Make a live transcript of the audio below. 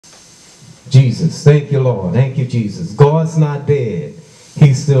Jesus. Thank you, Lord. Thank you, Jesus. God's not dead.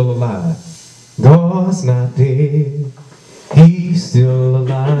 He's still alive. God's not dead. He's still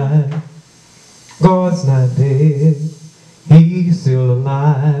alive. God's not dead. He's still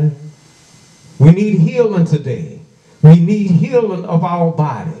alive. We need healing today. We need healing of our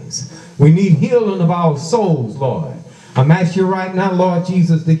bodies. We need healing of our souls, Lord. I'm asking you right now, Lord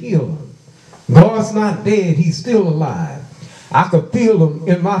Jesus, to heal them. God's not dead. He's still alive. I could feel him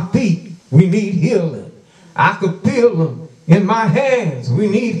in my feet. We need healing. I could feel him in my hands. We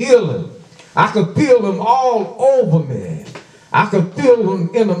need healing. I could feel him all over me. I could feel him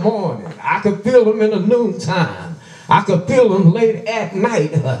in the morning. I could feel him in the noontime. I could feel him late at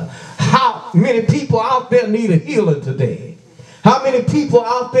night. How many people out there need a healing today? How many people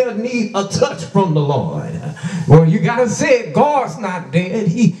out there need a touch from the Lord? Well, you got to say it. God's not dead.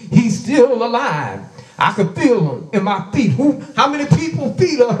 He's still alive. I could feel him in my feet. How many people's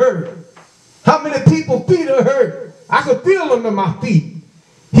feet are hurt? How many people's feet are hurt? I could feel him in my feet.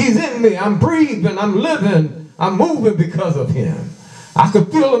 He's in me. I'm breathing. I'm living. I'm moving because of him. I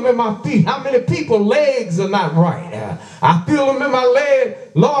could feel him in my feet. How many people's legs are not right? I feel him in my leg.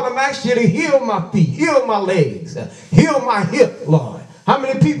 Lord, I'm asking you to heal my feet, heal my legs, heal my hip, Lord. How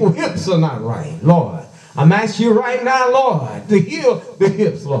many people's hips are not right, Lord? I'm asking you right now, Lord, to heal the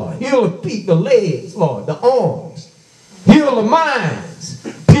hips, Lord. Heal the feet, the legs, Lord, the arms. Heal the minds.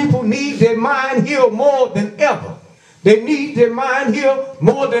 People need their mind healed more than ever. They need their mind healed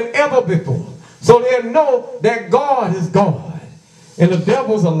more than ever before. So they know that God is God. And the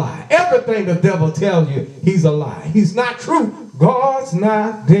devil's a lie. Everything the devil tells you, he's a lie. He's not true. God's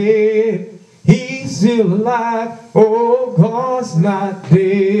not dead. He's still alive. Oh, God's not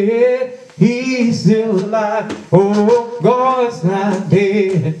dead. He's still alive. Oh, God's not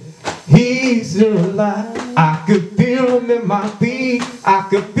dead. He's still alive. I could feel him in my feet. I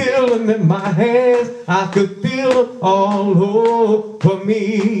could feel him in my hands. I could feel him all over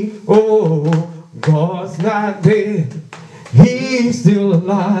me. Oh, God's not dead. He's still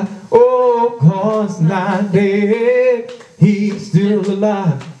alive. Oh, God's not dead. He's still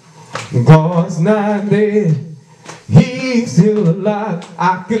alive. God's not dead. He's still alive.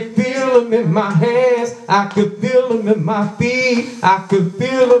 I could feel him in my hands. I could feel him in my feet. I could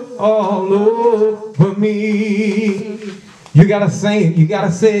feel him all over me. You got to say it. You got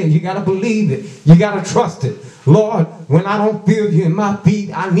to say it. You got to believe it. You got to trust it. Lord, when I don't feel you in my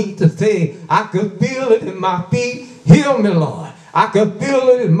feet, I need to say, I could feel it in my feet. Heal me, Lord. I could feel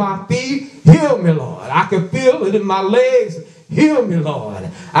it in my feet. Heal me, Lord. I could feel it in my legs. Heal me, Lord.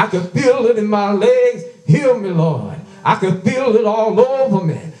 I could feel it in my legs. Heal me, Lord. I could feel it all over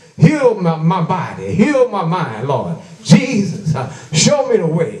me. Heal my body. Heal my mind, Lord. Jesus, show me the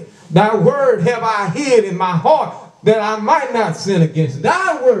way. Thy word have I hid in my heart that I might not sin against.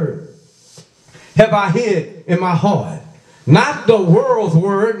 Thy word have I hid in my heart. Not the world's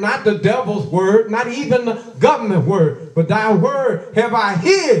word, not the devil's word, not even the government word, but thy word have I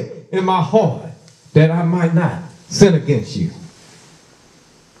hid in my heart that I might not sin against you.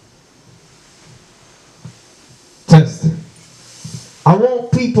 Testing. I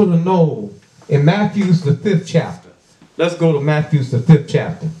want people to know in Matthew's the 5th chapter. Let's go to Matthew's the 5th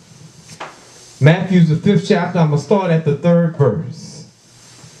chapter. Matthew's the 5th chapter. I'm going to start at the 3rd verse.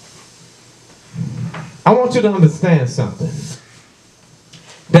 I want you to understand something.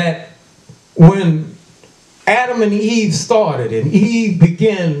 That when Adam and Eve started and Eve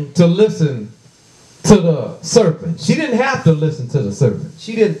began to listen to the serpent, she didn't have to listen to the serpent.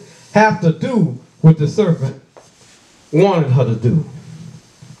 She didn't have to do what the serpent wanted her to do.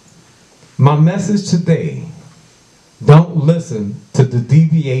 My message today, don't listen to the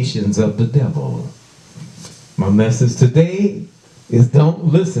deviations of the devil. My message today is don't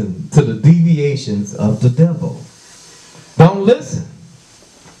listen to the deviations of the devil. Don't listen.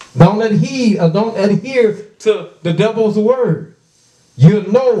 Don't adhere to the devil's word.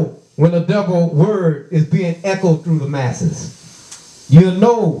 You'll know when the devil's word is being echoed through the masses. You'll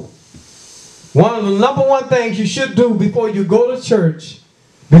know. One of the number one things you should do before you go to church,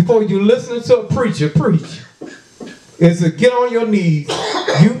 before you listen to a preacher preach, is to get on your knees,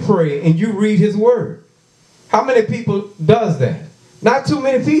 you pray, and you read his word. How many people does that? Not too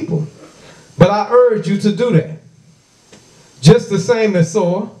many people. But I urge you to do that. Just the same as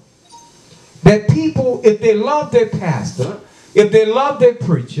so, that people, if they love their pastor, if they love their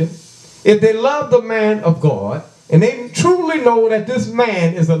preacher, if they love the man of God, and they truly know that this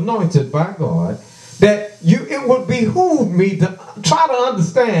man is anointed by God, that it would behoove me to try to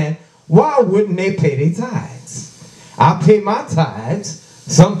understand, why wouldn't they pay their tithes? I pay my tithes.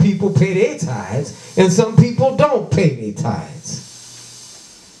 Some people pay their tithes, and some people don't pay their tithes.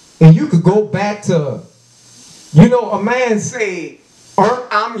 And you could go back to, you know, a man say,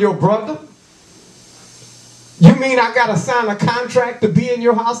 I'm your brother? You mean I got to sign a contract to be in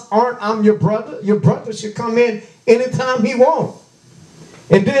your house? I'm your brother? Your brother should come in anytime he wants.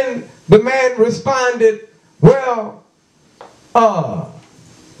 And then the man responded, well,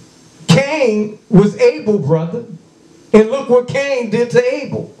 Cain was Abel's brother. And look what Cain did to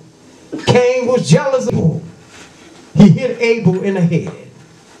Abel. Cain was jealous of Abel. He hit Abel in the head.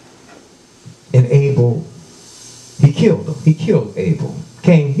 And Abel, he killed him. He killed Abel.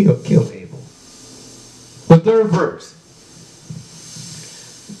 Cain killed Abel. The third verse.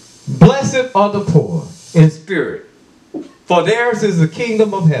 Blessed are the poor in spirit, for theirs is the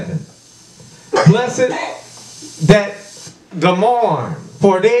kingdom of heaven. Blessed that the mourn,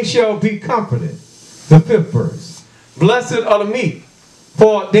 for they shall be comforted. The fifth verse. Blessed are the meek,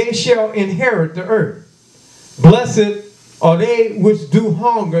 for they shall inherit the earth. Blessed are they which do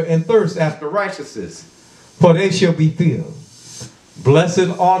hunger and thirst after righteousness, for they shall be filled.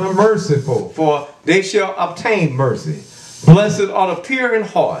 Blessed are the merciful, for they shall obtain mercy. Blessed are the pure in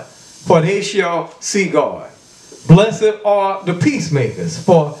heart, for they shall see God. Blessed are the peacemakers,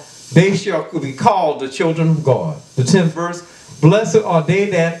 for they shall be called the children of God. The 10th verse. Blessed are they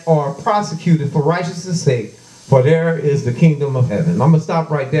that are prosecuted for righteousness' sake, for there is the kingdom of heaven. I'm going to stop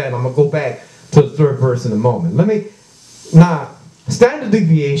right there, and I'm going to go back to the third verse in a moment. Now, standard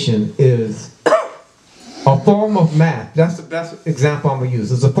deviation is a form of math. That's the best example I'm going to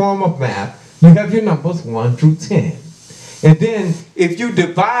use. It's a form of math. You have your numbers 1 through 10. And then if you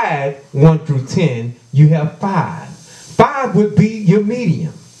divide 1 through 10, you have 5. 5 would be your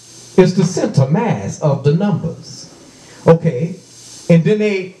medium. It's the center mass of the numbers. Okay? And then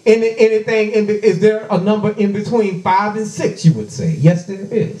is there a number in between 5 and 6, you would say? Yes, there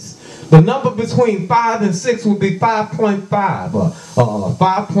is. The number between 5 and 6 would be 5.5 or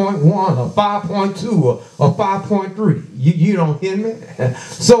 5.1 or 5.2 or 5.3. You don't hear me?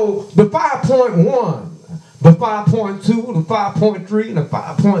 So the 5.1, the 5.2, the 5.3, and the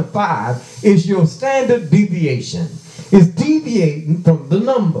 5.5 is your standard deviation. It's deviating from the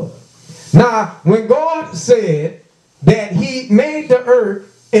number. Now, when God said that he made the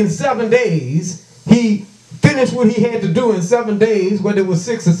earth in 7 days, he finished what he had to do in 7 days, whether it was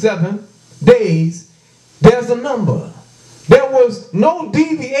 6 or 7 days, there's a number. There was no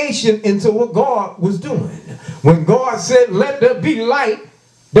deviation into what God was doing. When God said, let there be light,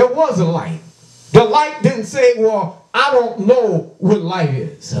 there was a light. The light didn't say, well, I don't know what light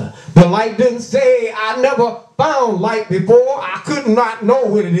is. The light didn't say, I never found light before. I could not know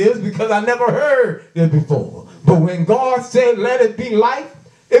what it is because I never heard it before. But when God said, let it be light,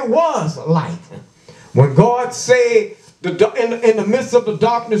 it was light. When God said, in the midst of the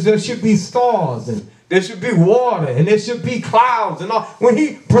darkness, there should be stars, and there should be water, and there should be clouds, and all. When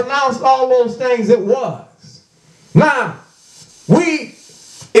he pronounced all those things, it was. Now,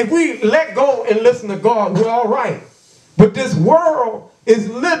 if we let go and listen to God, we're all right. But this world is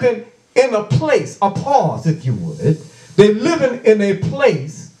living in a place, a pause, if you would. They're living in a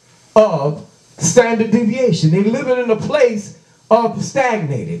place of standard deviation. They're living in a place of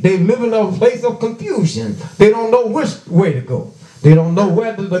stagnated. They live in a place of confusion. They don't know which way to go. They don't know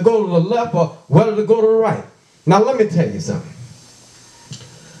whether to go to the left or whether to go to the right. Now let me tell you something.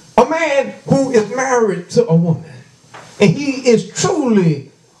 A man who is married to a woman, and he is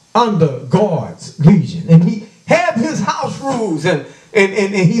truly under God's legion, and he have his house rules, and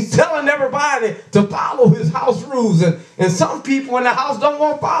he's telling everybody to follow his house rules, and some people in the house don't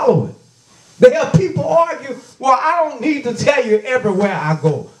want to follow it. They have people argue, well, I don't need to tell you everywhere I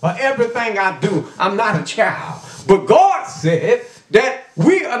go or everything I do. I'm not a child. But God said that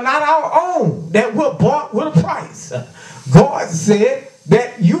we are not our own, that we're bought with a price. God said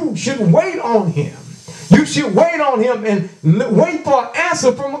that you should wait on him. You should wait on him and wait for an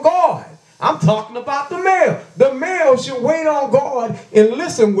answer from God. I'm talking about the male. The male should wait on God and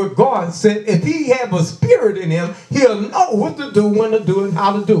listen what God said. If he have a spirit in him, he'll know what to do, when to do it, and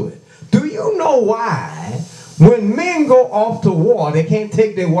how to do it. Do you know why when men go off to war, they can't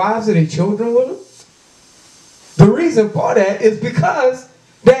take their wives or their children with them? The reason for that is because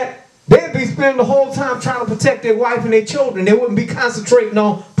that they'd be spending the whole time trying to protect their wife and their children. They wouldn't be concentrating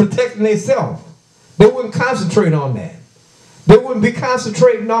on protecting themselves. They wouldn't concentrate on that. They wouldn't be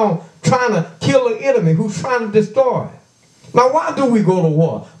concentrating on trying to kill an enemy who's trying to destroy. Now, why do we go to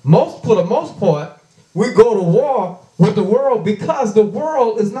war? For the most part, we go to war with the world because the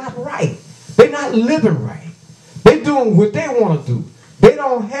world is not right. They're not living right. They're doing what they want to do. They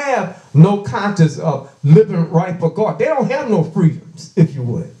don't have no conscience of living right for God. They don't have no freedoms, if you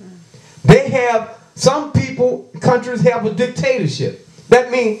would. They have, some countries have a dictatorship. That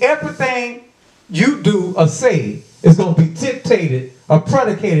means everything you do or say is going to be dictated or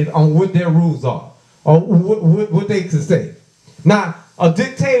predicated on what their rules are, or what they can say. Now, a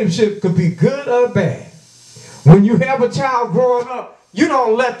dictatorship could be good or bad. When you have a child growing up, you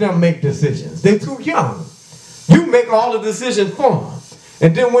don't let them make decisions. They're too young. You make all the decisions for them.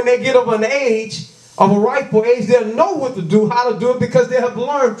 And then when they get of an age, of a rightful age, they'll know what to do, how to do it, because they have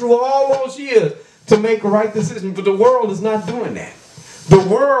learned through all those years to make a right decision. But the world is not doing that. The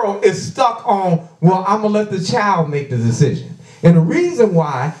world is stuck on, well, I'm going to let the child make the decision. And the reason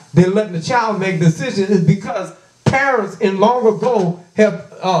why they're letting the child make the decision is because parents in long ago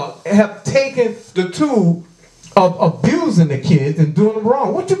have taken the tool of abusing the kids and doing them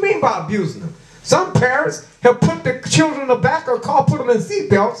wrong. What do you mean by abusing them? Some parents have put the children in the back of the car, put them in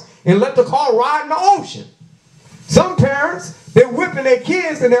seatbelts, and let the car ride in the ocean. Some parents, they're whipping their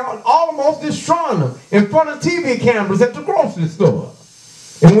kids and they're almost destroying them in front of TV cameras at the grocery store.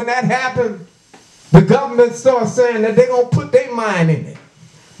 And when that happens, the government starts saying that they're going to put their mind in it.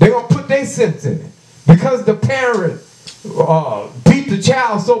 They're going to put their sense in it. Because the parent beat the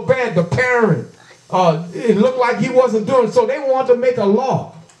child so bad, the parent, it looked like he wasn't doing it. So they want to make a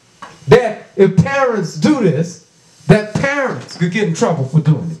law that if parents do this, that parents could get in trouble for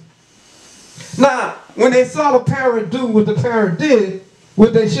doing it. Now, when they saw the parent do what the parent did,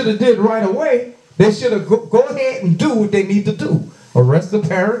 what they should have did right away, they should have go ahead and do what they need to do. Arrest the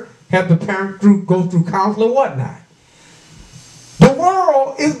parent, have the parent go through counseling, whatnot. The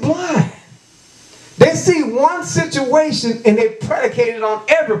world is blind. They see one situation and they predicate it on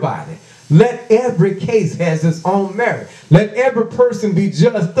everybody. Let every case has its own merit. Let every person be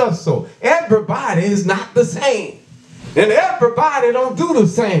judged thus so. Everybody is not the same. And everybody don't do the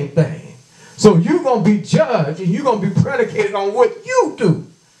same thing. So you're going to be judged and you're going to be predicated on what you do.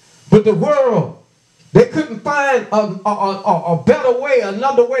 But the world, they couldn't find a better way,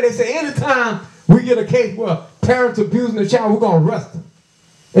 another way. They say anytime we get a case where parents abusing the child, we're going to arrest them.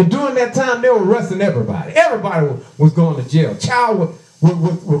 And during that time, they were arresting everybody. Everybody was going to jail. Child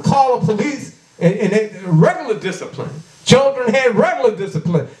would call the police and regular discipline. Children had regular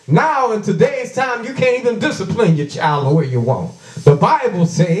discipline. Now, in today's time, you can't even discipline your child the way you want. The Bible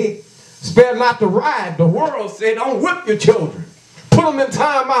says, spare not the rod. The world said, don't whip your children. Put them in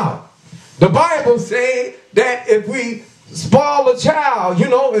time out. The Bible says that if we spoil a child,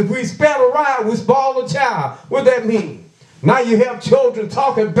 if we spare the rod, we spoil the child. What does that mean? Now you have children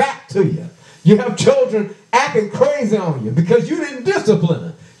talking back to you. You have children acting crazy on you because you didn't discipline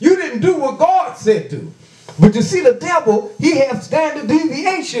them. You didn't do what God said do. But you see, the devil, he has standard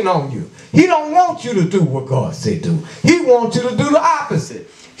deviation on you. He don't want you to do what God said do. He wants you to do the opposite.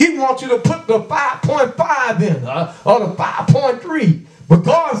 He wants you to put the 5.5 in or the 5.3. But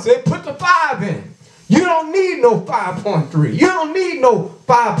God said put the 5 in. You don't need no 5.3. You don't need no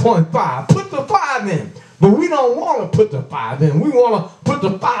 5.5. Put the 5 in. But we don't want to put the 5 in. We want to put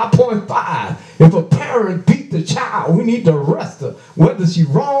the 5.5. If a parent beat the child, we need to arrest her. Whether she's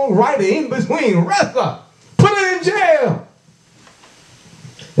wrong, right, or in between, arrest her. Put her in jail.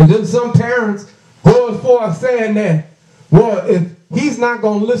 And then some parents go as far as saying that, well, if he's not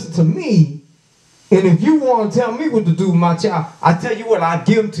going to listen to me, and if you want to tell me what to do with my child, I tell you what, I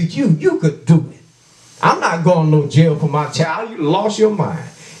give him to you. You could do it. I'm not going to no jail for my child. You lost your mind.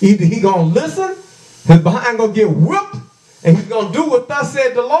 Either he going to listen, his behind going to get whipped, and he's going to do what thus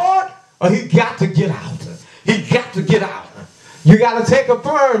said the Lord, or he got to get out. He got to get out. You got to take a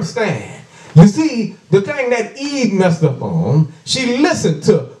firm stand. You see, the thing that Eve messed up on, she listened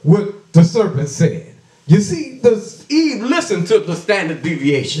to what the serpent said. You see, Eve listened to the standard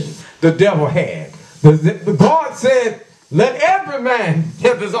deviation the devil had. God said, let every man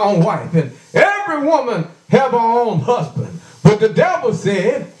have his own wife, and every woman have her own husband. But the devil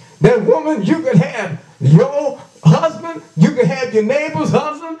said, that woman, you could have your husband, you could have your neighbor's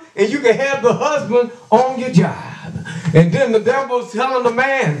husband, and you could have the husband on your job. And then the devil's telling the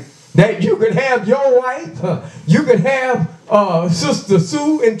man that you could have your wife, you could have Sister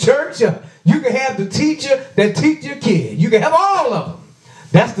Sue in church, you could have the teacher that teach your kid. You can have all of them.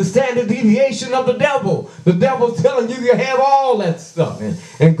 That's the standard deviation of the devil. The devil's telling you you have all that stuff.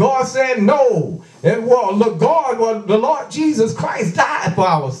 And God said no. And well, look, the Lord Jesus Christ died for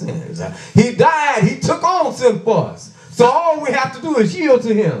our sins. He died. He took on sin for us. So all we have to do is yield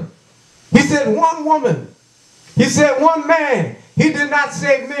to him. He said one woman. He said one man. He did not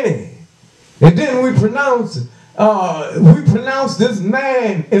say many. And then we pronounce this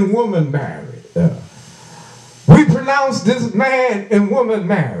man and woman married. We pronounce this man and woman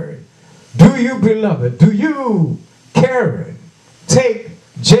married. Do you, beloved, do you, Karen, take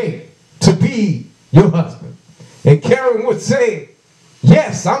Jake to be your husband? And Karen would say,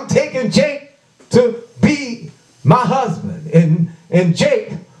 Yes, I'm taking Jake to be my husband. And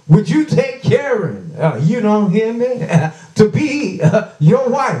Jake, would you take Karen, you don't hear me, to be your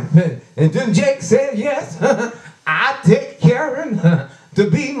wife? And then Jake said, yes, I take Karen to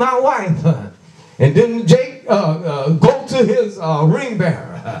be my wife. And then Jake go to his ring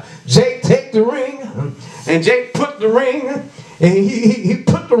bearer. Jake take the ring, and Jake put the ring, and he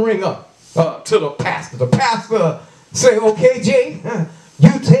put the ring up to the pastor. The pastor say, okay, Jake,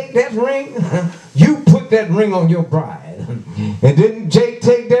 you take that ring, you put that ring on your bride. And then Jake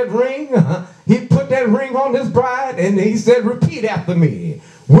take that ring, he put that ring on his bride, and he said, repeat after me.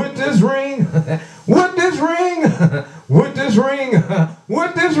 With this ring, with this ring, with this ring,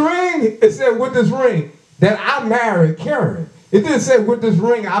 with this ring. It said with this ring that I married Karen. It didn't say with this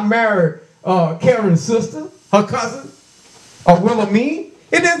ring I married Karen's sister, her cousin, or Wilhelmine.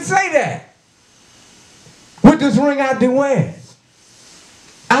 It didn't say that. With this ring I do wed.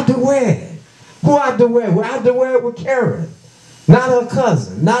 I do wed. Who I do wed? Well, I do wed with Karen. Not her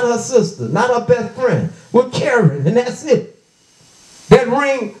cousin, not her sister, not her best friend. With Karen, and that's it. That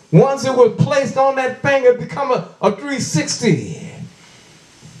ring, once it was placed on that finger, become a 360.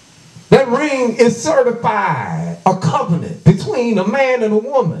 That ring is certified a covenant between a man and a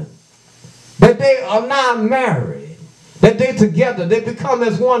woman. That they are not married. That they together, they become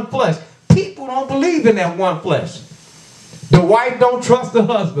as one flesh. People don't believe in that one flesh. The wife don't trust the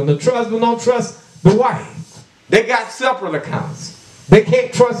husband. The husband don't trust the wife. They got separate accounts. They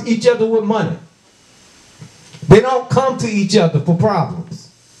can't trust each other with money. They don't come to each other for problems.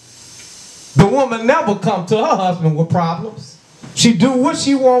 The woman never come to her husband with problems. She do what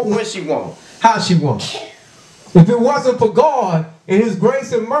she want, when she want, how she want. If it wasn't for God and his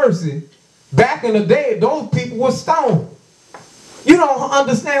grace and mercy, back in the day, those people were stoned. You don't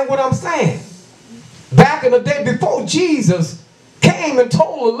understand what I'm saying. Back in the day, before Jesus came and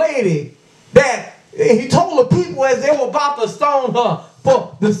told a lady that he told the people as they were about to stone her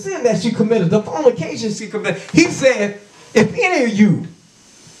for the sin that she committed, the fornication she committed. He said, if any of you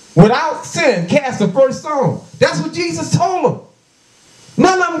without sin cast the first stone. That's what Jesus told them.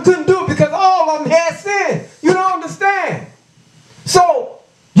 None of them couldn't do it because all of them had sin. You don't understand. So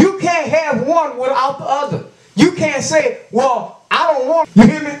you can't have one without the other. You can't say, well, I don't want, you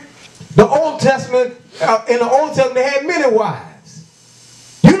hear me? The Old Testament, in the Old Testament, they had many wives.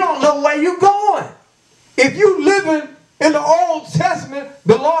 You don't know where you're going. If you living in the Old Testament,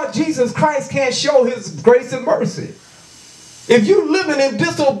 the Lord Jesus Christ can't show his grace and mercy. If you living in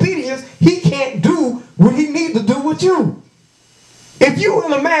disobedience, he can't do what he need to do with you. If you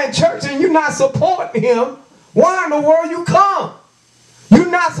in a man's church and you're not supporting him, why in the world you come? You're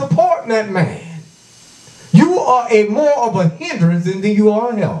not supporting that man. You are more of a hindrance than you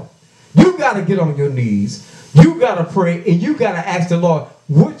are a help. You got to get on your knees. You got to pray, and you got to ask the Lord,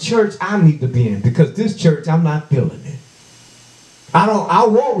 what church I need to be in, because this church, I'm not feeling it. I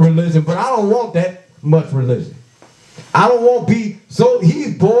want religion, but I don't want that much religion. I don't want to be so,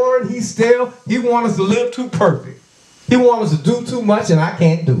 he's bored, he's stale, he wants us to live too perfect. He wants us to do too much, and I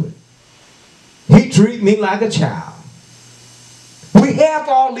can't do it. He treats me like a child. We have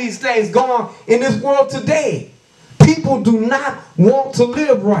all these things going on in this world today. People do not want to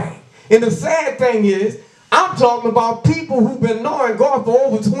live right. And the sad thing is, I'm talking about people who've been knowing God for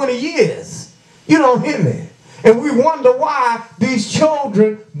over 20 years. You don't hear me? And we wonder why these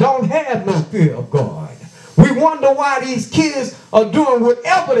children don't have no fear of God. We wonder why these kids are doing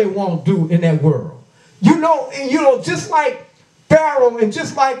whatever they want to do in that world. You know, just like Pharaoh and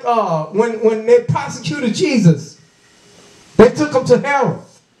just like when they prosecuted Jesus, they took him to Herod.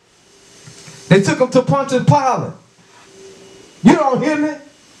 They took him to Pontius Pilate. You don't hear me?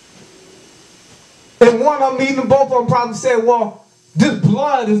 And one of them, even both of them probably said, well, this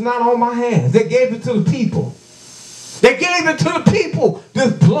blood is not on my hands. They gave it to the people. They gave it to the people.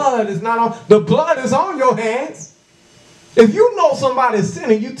 This blood is not on. The blood is on your hands. If you know somebody's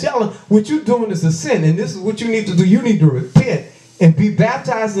sinning, you tell them what you're doing is a sin, and this is what you need to do. You need to repent and be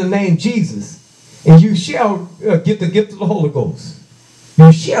baptized in the name of Jesus, and you shall get the gift of the Holy Ghost.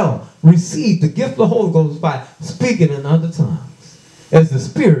 You shall receive the gift of the Holy Ghost by speaking in other tongues, as the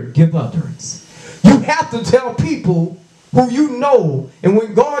Spirit give utterance. You have to tell people who you know, and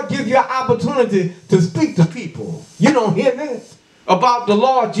when God gives you an opportunity to speak to people, you don't hear that about the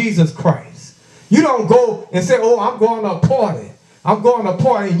Lord Jesus Christ. You don't go and say, oh, I'm going to a party. I'm going to a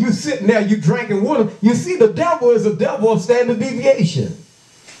party, and you sitting there, you drinking water. You see, the devil is a devil of standard deviation.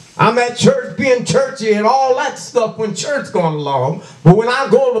 I'm at church being churchy and all that stuff when church going along. But when I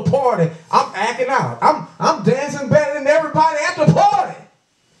go to the party, I'm acting out. I'm dancing better than everybody at the party.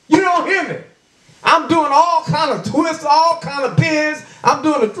 You don't hear me. I'm doing all kind of twists, all kind of bends. I'm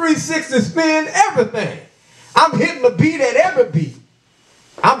doing a 360 spin, everything. I'm hitting the beat at every beat.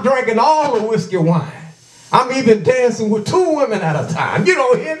 I'm drinking all the whiskey wine. I'm even dancing with 2 women at a time. You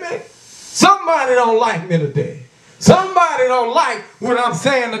don't hear me? Somebody don't like me today. Somebody don't like what I'm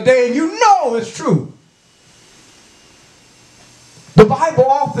saying today, and you know it's true. The Bible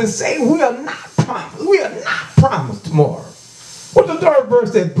often says we are not promised tomorrow. What the 3rd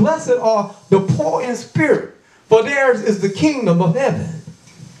verse says, blessed are the poor in spirit, for theirs is the kingdom of heaven.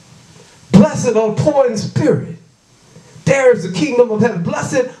 Blessed are the poor in spirit. There is the kingdom of heaven.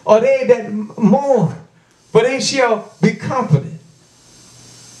 Blessed are they that mourn, for they shall be comforted.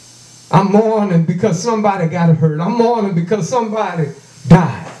 I'm mourning because somebody got hurt. I'm mourning because somebody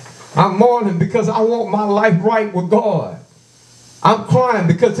died. I'm mourning because I want my life right with God. I'm crying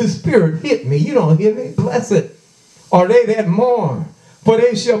because his spirit hit me. You don't hear me? Blessed are they that mourn, for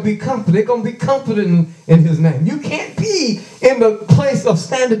they shall be comforted. They're going to be comforted in his name. You can't be in the place of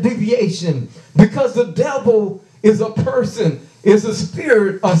standard deviation because the devil is a person, is a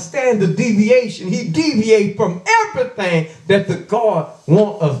spirit of standard deviation. He deviates from everything that the God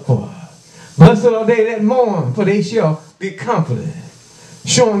wants us for. Blessed are they that mourn, for they shall be comforted.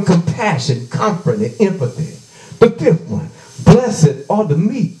 Showing compassion, comfort, and empathy. The 5th one, blessed are the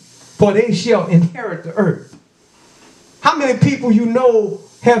meek, for they shall inherit the earth. How many people you know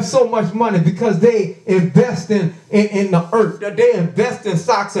have so much money because they invest in the earth? They invest in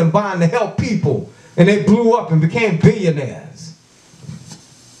stocks and bonds to help people, and they blew up and became billionaires.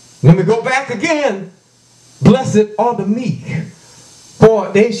 Let me go back again. Blessed are the meek, for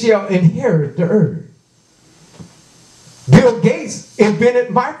they shall inherit the earth. Bill Gates invented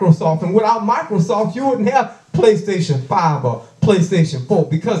Microsoft, and without Microsoft, you wouldn't have PlayStation 5 or PlayStation 4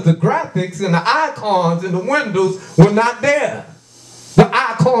 because the graphics and the icons in the windows were not there. The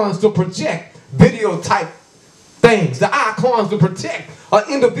icons to project video type things, the icons to protect an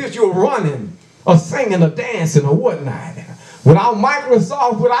individual running or singing or dancing or whatnot. Without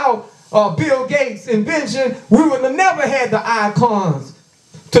Microsoft, without Bill Gates' invention, we would have never had the icons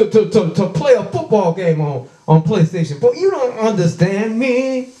to play a football game on PlayStation 4. You don't understand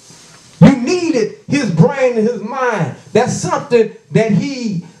me. You needed his brain and his mind. That's something that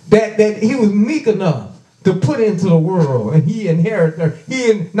he was meek enough to put into the world, and he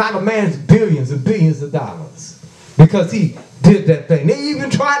inherited. Not a man's billions and billions of dollars because he did that thing. They even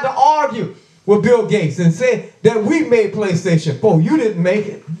tried to argue with Bill Gates and said that we made PlayStation 4. You didn't make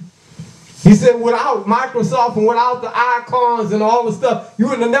it. He said without Microsoft and without the icons and all the stuff, you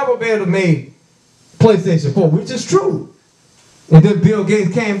would have never been able to make PlayStation 4, which is true. And then Bill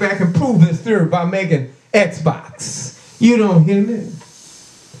Gates came back and proved his theory by making Xbox. You don't hear me?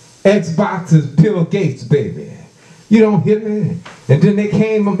 Xbox is Bill Gates' baby. You don't hear me? And then there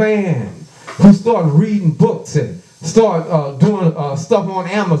came a man who started reading books and started doing stuff on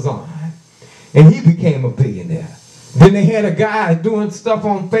Amazon. And he became a billionaire. Then they had a guy doing stuff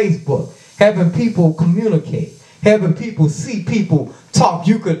on Facebook, having people communicate, having people see people talk.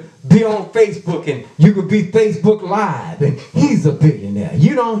 You could be on Facebook and you could be Facebook Live, and he's a billionaire.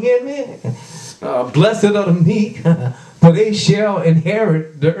 You don't hear me? Blessed are the meek, for they shall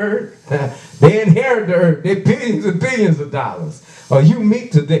inherit the earth. They inherit the earth. They're billions and billions of dollars. Are you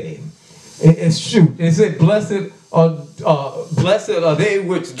meek today? It's true. It said, blessed are they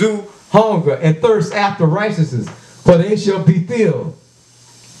which do hunger and thirst after righteousness, for they shall be filled.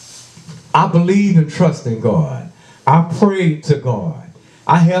 I believe and trust in God. I pray to God.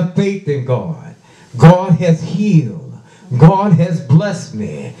 I have faith in God. God has healed. God has blessed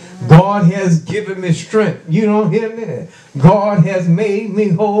me. God has given me strength. You don't hear me? God has made me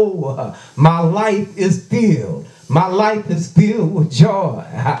whole. My life is filled. My life is filled with joy.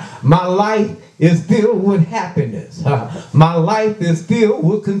 My life is filled with happiness. My life is filled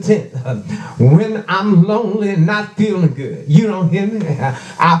with content. When I'm lonely and not feeling good, you don't hear me?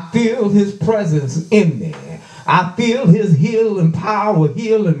 I feel his presence in me. I feel his healing power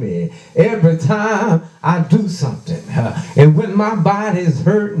healing me every time I do something. And when my body is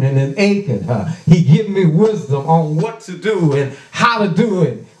hurting and aching, he gives me wisdom on what to do and how to do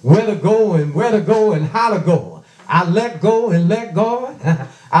it, where to go and how to go. I let go and let God.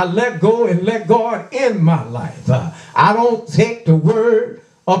 I let go and let God in my life. I don't take the word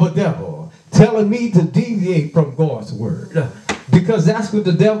of a devil telling me to deviate from God's word. Because that's what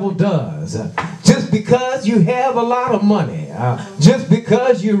the devil does. Just because you have a lot of money, just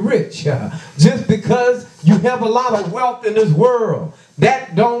because you're rich, just because you have a lot of wealth in this world,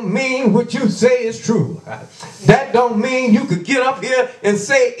 that don't mean what you say is true. That don't mean you could get up here and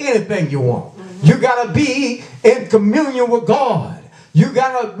say anything you want. You got to be in communion with God You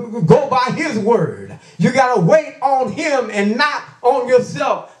got to go by his word. You got to wait on him and not on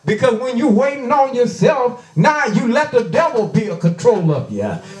yourself. Because when you're waiting on yourself, now you let the devil be in control of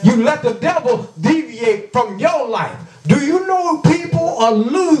you. You let the devil deviate from your life. Do you know people are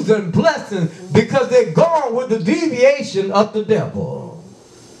losing blessings because they're gone with the deviation of the devil?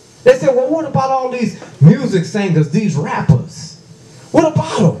 They say, well, what about all these music singers, these rappers? What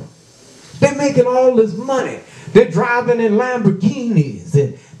about them? They're making all this money. They're driving in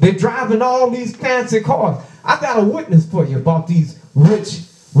Lamborghinis. They're driving all these fancy cars. I got a witness for you about these rich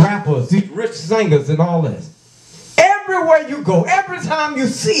rappers, these rich singers and all this. Everywhere you go, every time you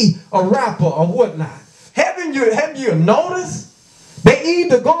see a rapper or whatnot, have you noticed? They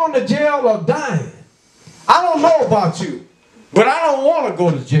either going to jail or dying. I don't know about you, but I don't want to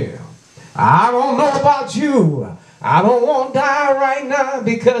go to jail. I don't know about you. I don't want to die right now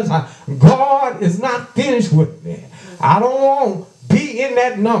because God is not finished with me. I don't want to be in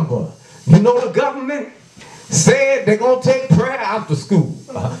that number. You know, the government said they're going to take prayer out to school.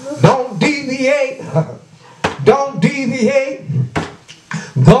 Don't deviate. Don't deviate.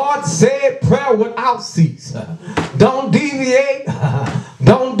 God said prayer without cease. Don't deviate.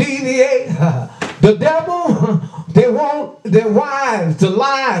 Don't deviate. The devil, they want their wives to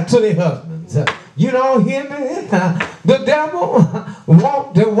lie to their husbands. You don't hear me? The devil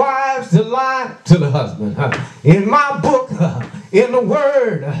want their wives to lie to the husband. In my book, in the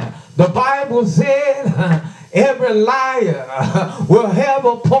word, the Bible said every liar will have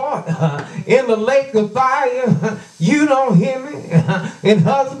a part in the lake of fire. You don't hear me? And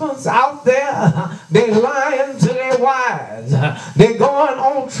husbands out there, they're lying to their wives. They're going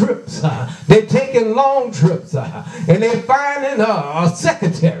on trips. They're taking long trips. And they're finding a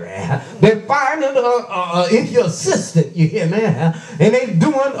secretary. They're finding if your assistant, you hear me? And they're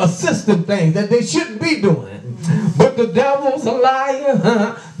doing assistant things that they shouldn't be doing. But the devil's a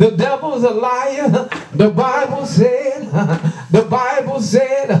liar. The devil's a liar. The Bible said,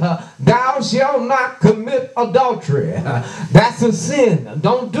 thou shalt not commit adultery. That's a sin.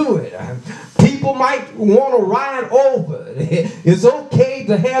 Don't do it. People might want to ride over. It's okay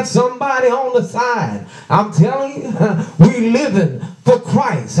to have somebody on the side. I'm telling you, we living for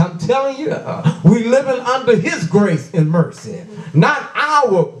Christ. I'm telling you, we living under his grace and mercy. Not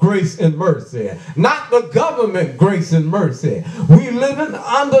our grace and mercy. Not the government grace and mercy. We living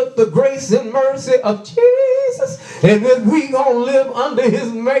under the grace and mercy of Jesus. And if we gonna live under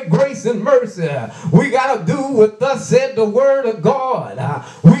his grace and mercy, we gotta do what thus said the word of God.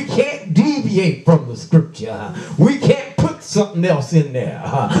 We can't deviate from the scripture. We can't put something else in there.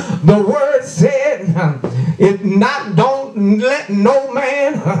 The word said, if not, don't let no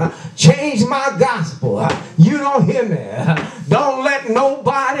man change my gospel. You don't hear me? Don't let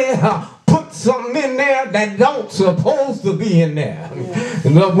nobody put something in there that don't supposed to be in there.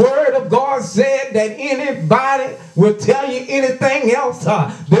 The word of God said that anybody will tell you anything else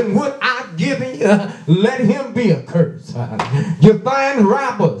than what I've given you, let him be accursed. You find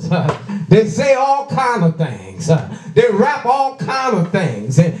rappers, they say all kind of things. They rap all kind of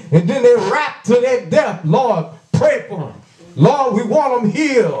things. And then they rap to their death. Lord, pray for them. Lord, we want them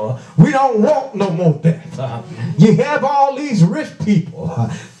healed. We don't want no more death. You have all these rich people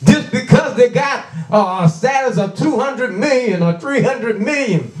just because they got a status of 200 million or 300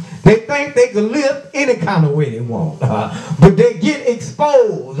 million. They think they can live any kind of way they want. But they get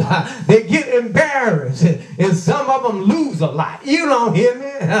exposed. They get embarrassed. And some of them lose a lot. You don't hear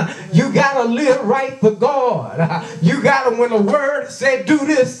me? You got to live right for God. You got to, when the word said do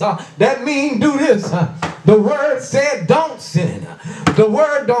this, that means do this. The word said don't sin. The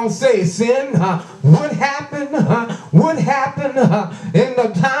word don't say sin. What happened? What happened in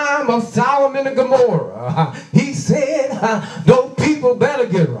the time of Solomon and Gomorrah? He said those people better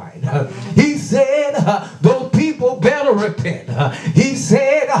get right. He said those people better repent. He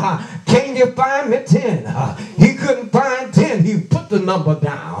said, can you find me 10? He couldn't find 10. He put the number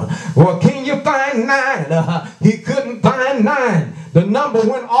down. Well, can you find 9? He couldn't find 9. The number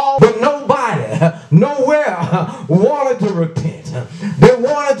went all, but nobody, nowhere wanted to repent. They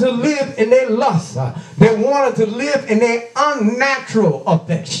wanted to live in their lust. They wanted to live in their unnatural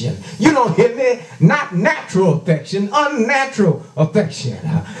affection. You don't hear me? Not natural affection, unnatural affection.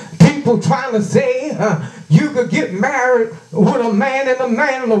 People trying to say you could get married with a man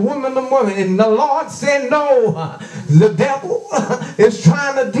and a woman and a woman. And the Lord said no. The devil is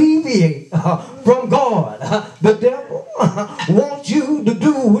trying to deviate from God. The devil wants you to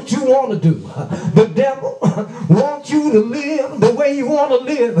do what you want to do. The devil wants you to live the way you want to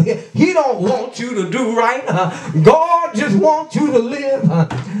live. He don't want you to do right. God just wants you to live.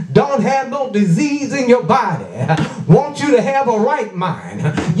 Don't have no want disease in your body, want you to have a right mind.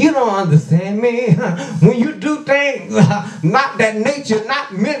 You don't understand me. When you do things not that nature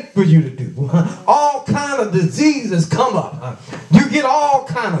not meant for you to do, all kind of diseases come up. You get all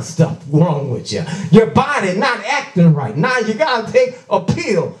kind of stuff wrong with you. Your body not acting right. Now you got to take a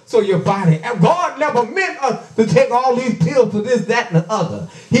pill so your body. God never meant us to take all these pills for this, that, and the other.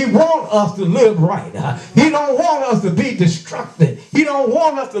 He wants us to live right. He don't want us to be destructive. He don't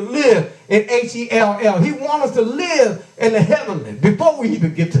want us to live in H-E-L-L. He wants us to live in the heavenly before we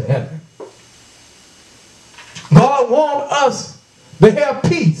even get to heaven. God wants us to have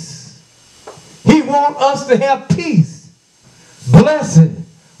peace. He wants us to have peace. Blessed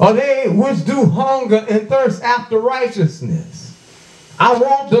are they which do hunger and thirst after righteousness. I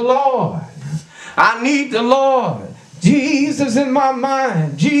want the Lord. I need the Lord. Jesus in my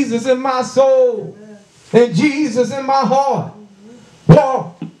mind. Jesus in my soul. And Jesus in my heart.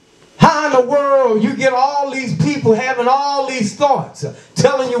 Well, how in the world you get all these people having all these thoughts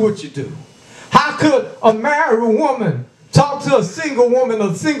telling you what you do? How could a married woman talk to a single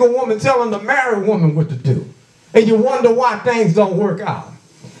woman telling a married woman what to do? And you wonder why things don't work out.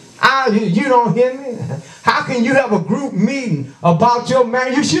 You don't hear me? How can you have a group meeting about your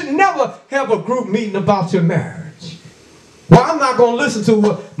marriage? You should never have a group meeting about your marriage. Well, I'm not going to listen to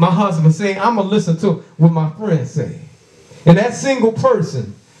what my husband say. I'm going to listen to what my friends say. And that single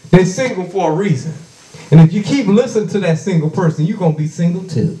person, they're single for a reason. And if you keep listening to that single person, you're going to be single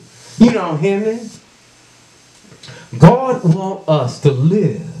too. You don't hear me? God wants us to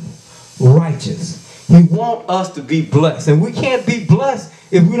live righteous. He wants us to be blessed. And we can't be blessed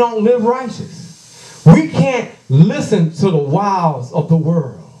if we don't live righteous. We can't listen to the wiles of the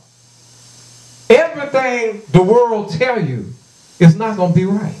world. Everything the world tell you is not going to be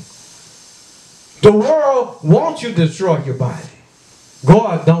right. The world wants you to destroy your body.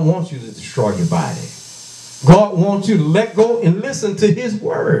 God don't want you to destroy your body. God wants you to let go and listen to his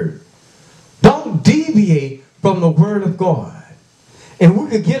word. Don't deviate from the word of God. And we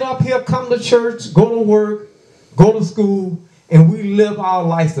could get up here, come to church, go to work, go to school, and we live our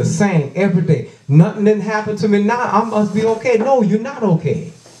lives the same every day. Nothing didn't happen to me. Now I must be okay. No, you're not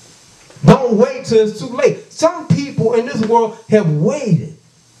okay. Don't wait till it's too late. Some people in this world have waited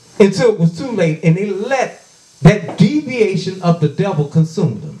until it was too late, and they let that deviation of the devil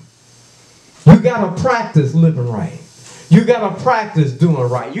consume them. You got to practice living right. You got to practice doing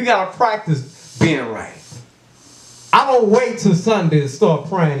right. You got to practice being right. I don't wait till Sunday to start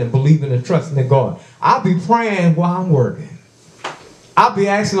praying and believing and trusting in God. I'll be praying while I'm working. I'll be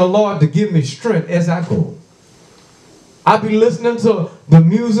asking the Lord to give me strength as I go. I'll be listening to the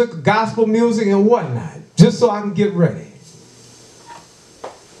music, gospel music and whatnot, just so I can get ready.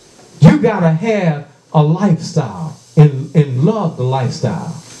 You got to have a lifestyle and love the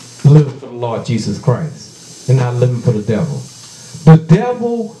lifestyle. Living for the Lord Jesus Christ and not living for the devil. The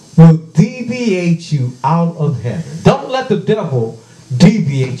devil will deviate you out of heaven. Don't let the devil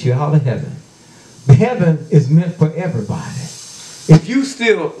deviate you out of heaven. Heaven is meant for everybody. If you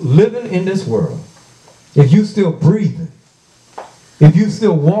still living in this world, if you still breathing, if you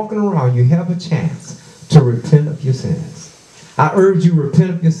still walking around, you have a chance to repent of your sins. I urge you, repent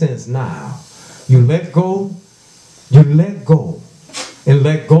of your sins now. You let go, and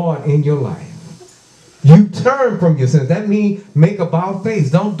let God in your life. You turn from your sins. That means make a about face.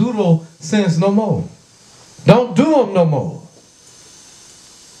 Don't do those sins no more. Don't do them no more.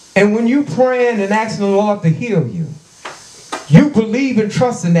 And when you praying and asking the Lord to heal you, you believe and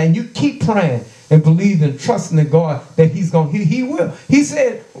trust in that. And you keep praying and believe and trusting in God that he's going to heal. He will. He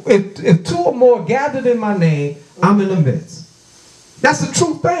said, if two or more gathered in my name, I'm in the midst. That's the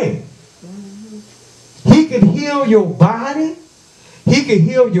true thing. He can heal your body. He can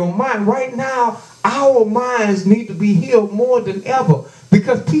heal your mind. Right now, our minds need to be healed more than ever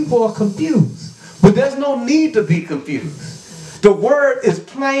because people are confused. But there's no need to be confused. The word is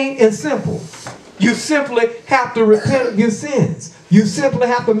plain and simple. You simply have to repent of your sins. You simply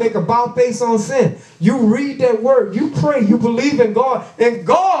have to make a about face on sin. You read that word. You pray. You believe in God. And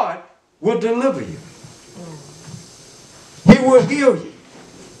God will deliver you. He will heal you.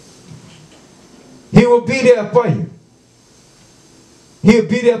 He will be there for you. He'll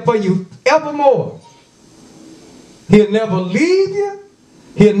be there for you evermore. He'll never leave you.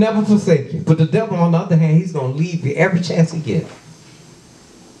 He'll never forsake you. But the devil, on the other hand, he's going to leave you every chance he gets.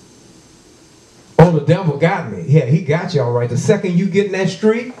 Oh, the devil got me. Yeah, he got you all right. The second you get in that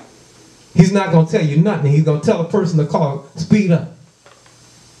street, he's not going to tell you nothing. He's going to tell a person to call, speed up.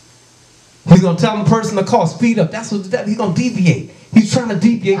 He's going to tell a person to call, speed up. That's what the devil, he's going to deviate. He's trying to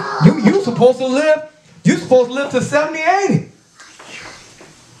deviate. You're supposed to live to 70, 80.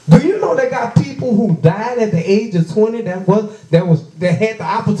 Do you know know they got people who died at the age of 20 that had the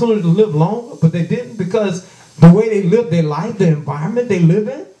opportunity to live longer, but they didn't because the way they live their life, the environment they live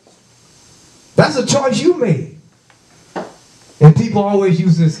in. That's a choice you made. And people always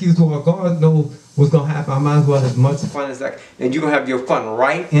use the excuse, well, God knows what's going to happen. I might as well have as much fun as that. And you're going to have your fun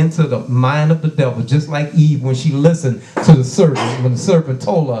right into the mind of the devil, just like Eve when she listened to the serpent, when the serpent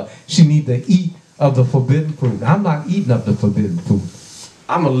told her she needed to eat of the forbidden fruit. I'm not eating of the forbidden fruit.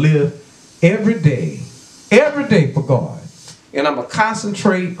 I'm going to live every day for God. And I'm going to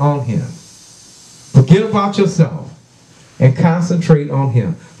concentrate on Him. Forget about yourself and concentrate on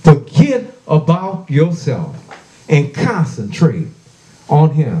Him. Forget about yourself and concentrate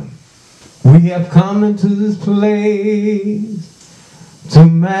on Him. We have come into this place to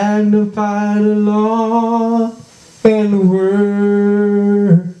magnify the Lord and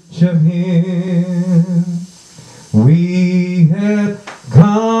worship Him. We have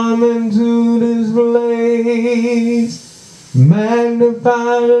come into this place, magnify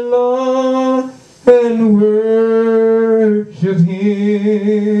the Lord and worship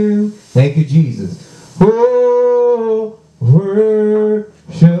Him. Thank you, Jesus. Oh,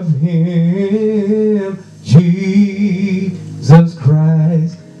 worship Him, Jesus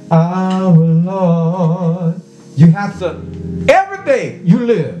Christ, our Lord. You have to, every day you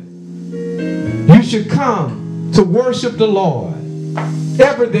live, you should come to worship the Lord.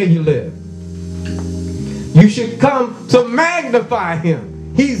 Every day you live, you should come to magnify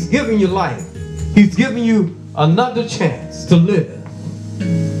Him. He's giving you life. He's giving you another chance to live.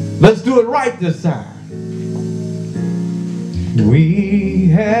 Let's do it right this time. We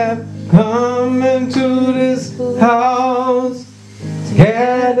have come into this house,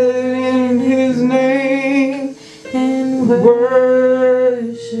 gathered in His name, and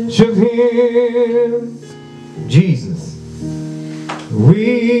worship Him. Jesus.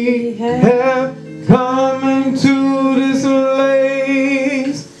 We have come into this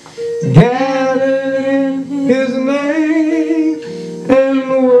place, gathered in His name,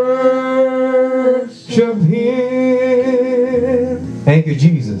 and worship Him. Thank you,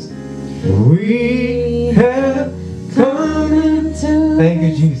 Jesus. We have come into, thank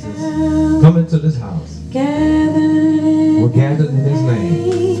you, Jesus. Come into this house. We're gathered in His name.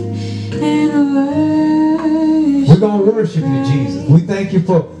 We're going to worship you, Jesus. We thank you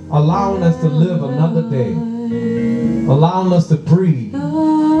for allowing us to live another day. Allowing us to breathe.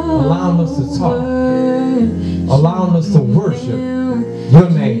 Allowing us to talk. Allowing us to worship your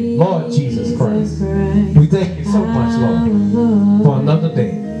name, Lord Jesus Christ. We thank you so much, Lord, for another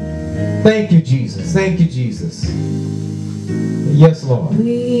day. Thank you, Jesus. Thank you, Jesus. Yes, Lord.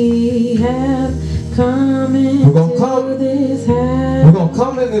 We have come into this house. We're going to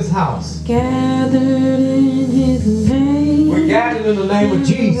come in this house. Gathered in His name. We're gathered in the name of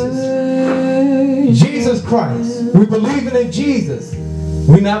Jesus. Jesus Christ. We're believing in Jesus.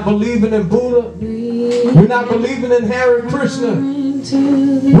 We're not believing in Buddha. We're not believing in Hare Krishna.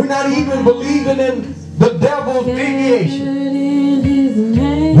 We're not even believing in the devil's deviation.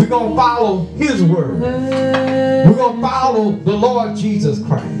 We're going to follow His word. We're going to follow the Lord Jesus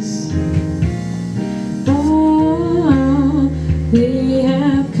Christ. Oh, we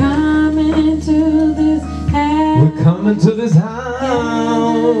have come into this house. We're coming to this house.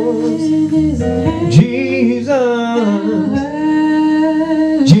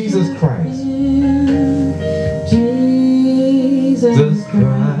 Jesus Christ. Jesus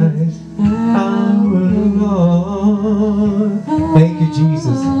Christ, our Lord. Thank you,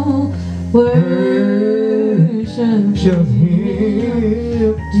 Jesus. Worship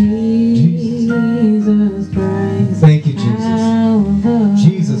Him, Jesus Christ. Thank you, Jesus.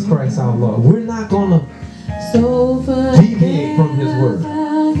 Jesus Christ, our Lord. We're not going to deviate from His word.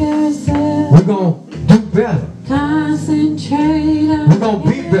 We're going to do better. We're going to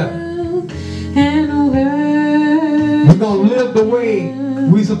be better. We're going to live the way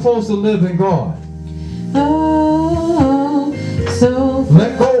we're supposed to live in God.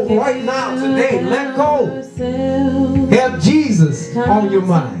 Let go right now, today. Let go. Have Jesus on your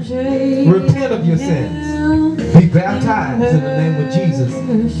mind. Repent of your sins. Be baptized in the name of Jesus,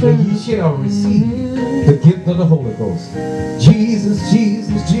 and ye shall receive the gift of the Holy Ghost. Jesus,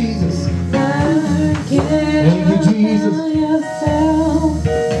 Jesus, Jesus. Thank you, Jesus.